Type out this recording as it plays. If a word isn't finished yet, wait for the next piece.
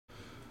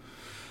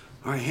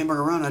All right,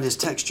 Hamburger Ron, I just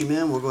text you,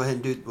 man. We'll go ahead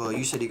and do, well,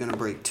 you said you're going to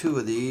break 2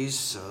 of these,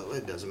 so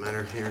it doesn't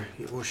matter. Here,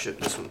 we'll ship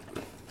this one.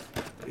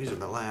 These are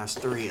the last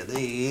 3 of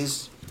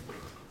these.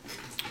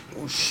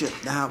 We'll ship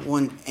that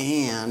one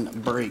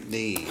and break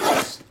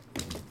these.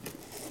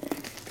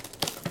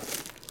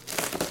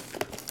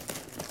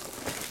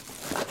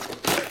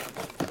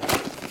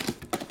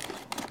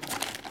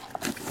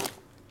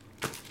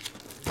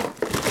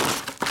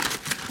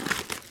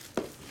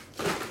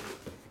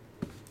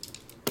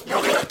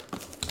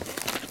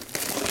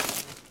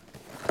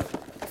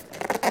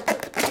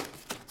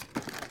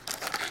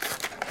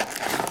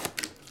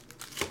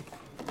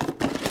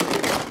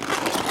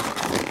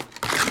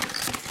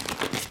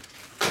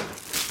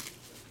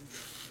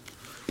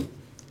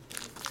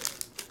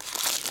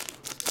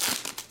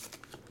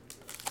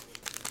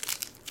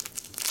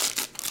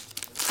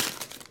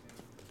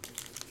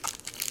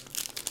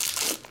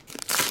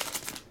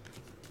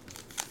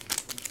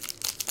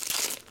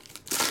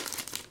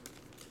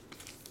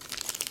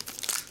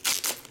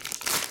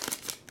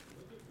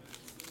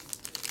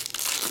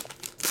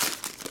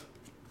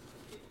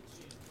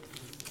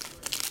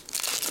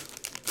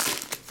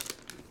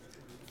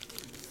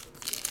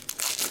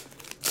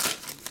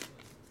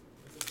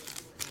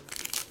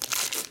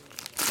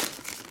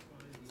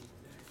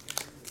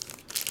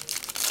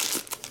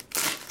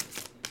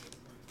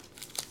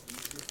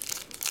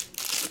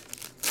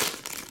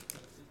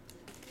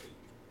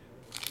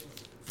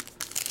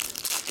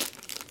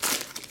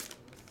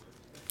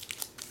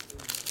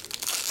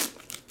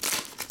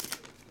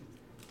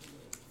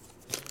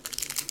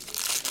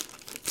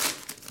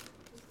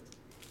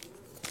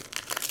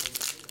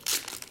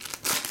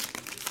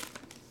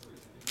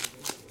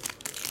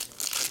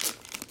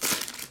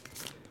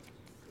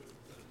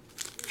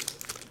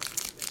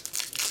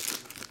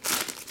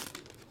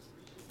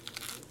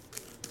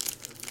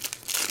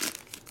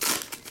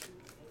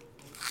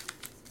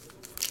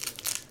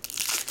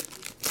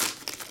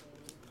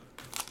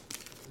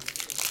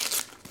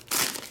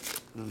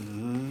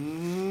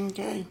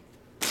 Okay.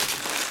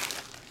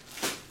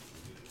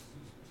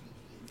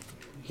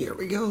 Here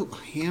we go.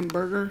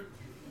 Hamburger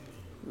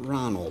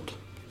Ronald.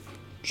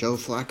 Joe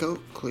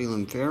Flacco,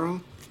 Cleveland Farrell,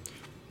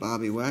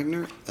 Bobby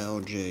Wagner,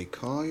 L.J.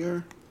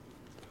 Collier,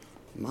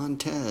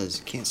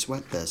 Montez, can't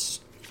sweat this,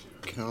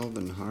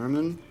 Calvin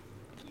Harmon,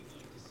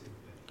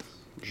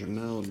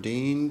 Jamel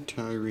Dean,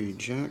 Tyree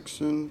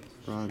Jackson,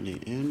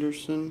 Rodney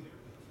Anderson,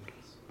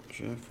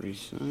 Jeffrey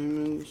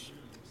Simons,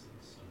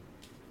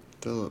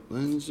 Philip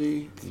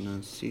Lindsay,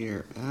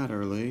 Nasir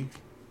Adderley,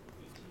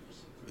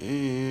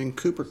 and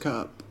Cooper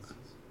Kupp.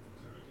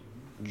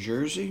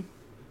 Jersey,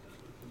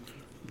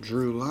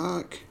 Drew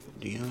Lock,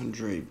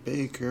 DeAndre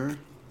Baker,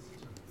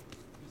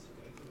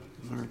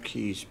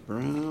 Marquise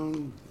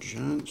Brown,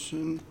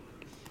 Johnson,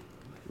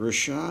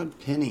 Rashad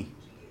Penny.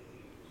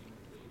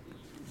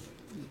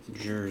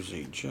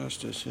 Jersey,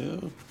 Justice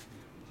Hill.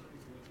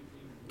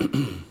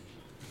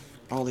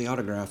 All the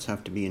autographs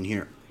have to be in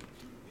here.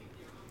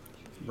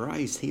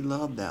 Bryce, he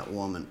loved that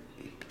woman.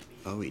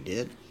 Oh, he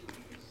did?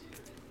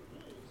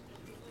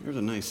 There's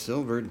a nice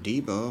silver.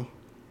 Debo.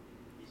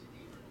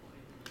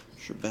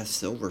 It's your best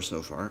silver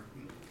so far.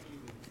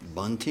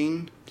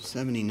 Bunting,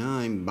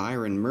 79.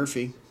 Byron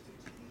Murphy.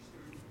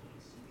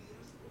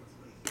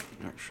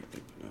 Actually,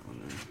 put that one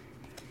there.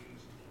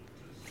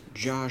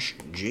 Josh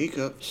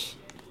Jacobs.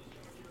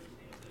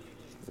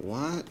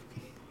 What?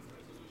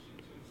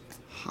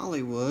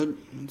 Hollywood.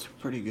 That's a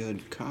pretty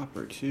good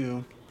copper,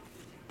 too.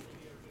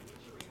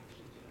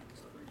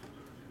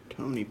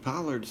 Tony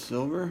Pollard,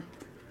 silver.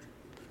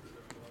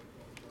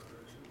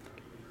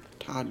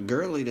 Todd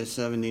Gurley to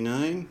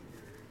 79.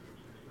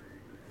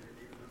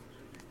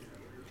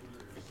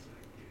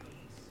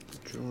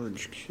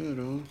 George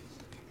Kittle.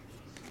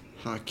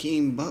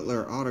 Hakeem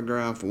Butler,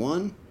 autograph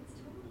 1.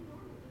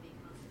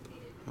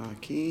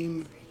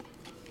 Hakeem.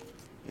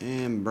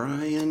 And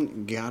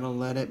Brian Gotta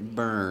Let It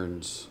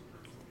Burns,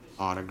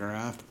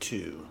 autograph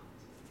 2.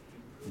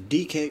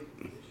 DK.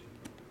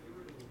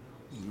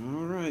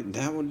 All right,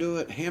 that will do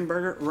it.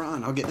 Hamburger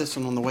Ron. I'll get this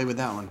one on the way with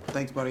that one.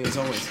 Thanks, buddy, as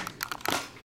always.